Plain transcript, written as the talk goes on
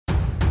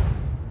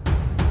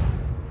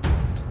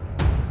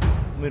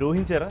మీరు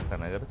ఊహించారా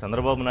కన్నా గారు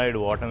చంద్రబాబు నాయుడు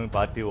ఓటమి,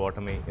 పార్టీ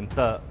ఓటమి ఇంత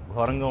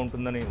ఘోరంగా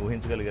ఉంటుందని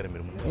ఊహించగలిగారు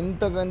మీరు?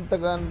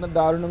 ఇంతగా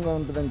దారుణంగా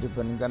ఉంటుందని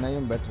చెప్పాను. ఇంకా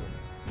నయం బెటర్.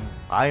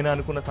 ఆయన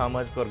అనుకున్న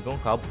సామాజిక వర్గం,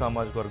 కాపు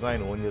సామాజిక వర్గం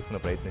ఆయన ఓన్ చేసుకునే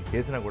ప్రయత్నం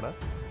చేసినా కూడా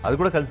అది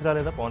కూడా కలిసి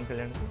రాలేదా పవన్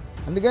కళ్యాణ్కి?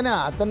 అందుకని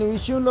అతని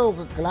విషయంలో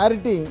ఒక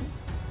క్లారిటీ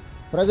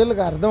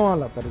ప్రజలకు అర్థం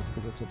అవ్వాలి.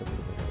 పరిస్థితికి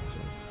వచ్చేటప్పుడు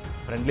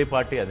ఫ్రెండ్లీ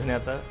పార్టీ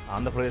అధినేత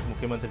ఆంధ్రప్రదేశ్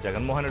ముఖ్యమంత్రి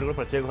జగన్మోహన్ రెడ్డి కూడా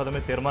ప్రత్యేక హోదా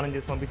మీద తీర్మానం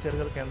చేసి పంపించారు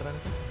కదా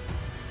కేంద్రానికి.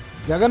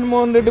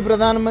 జగన్మోహన్ రెడ్డి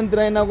ప్రధానమంత్రి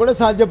అయినా కూడా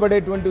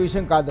సాధ్యపడేటువంటి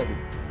విషయం కాదు అది.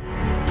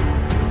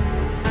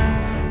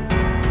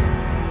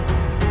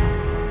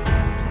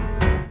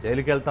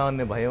 జైలుకి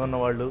వెళ్తామని భయం ఉన్న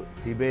వాళ్ళు,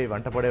 సిబిఐ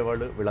వెంట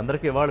పడేవాళ్ళు,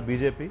 వీళ్ళందరికీ ఇవాళ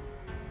బీజేపీ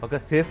ఒక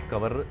సేఫ్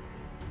కవర్.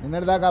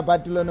 నిన్నటిదాకా ఆ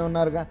పార్టీలోనే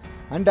ఉన్నారుగా,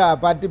 అంటే ఆ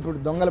పార్టీ ఇప్పుడు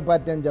దొంగల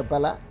పార్టీ అని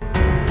చెప్పాలా?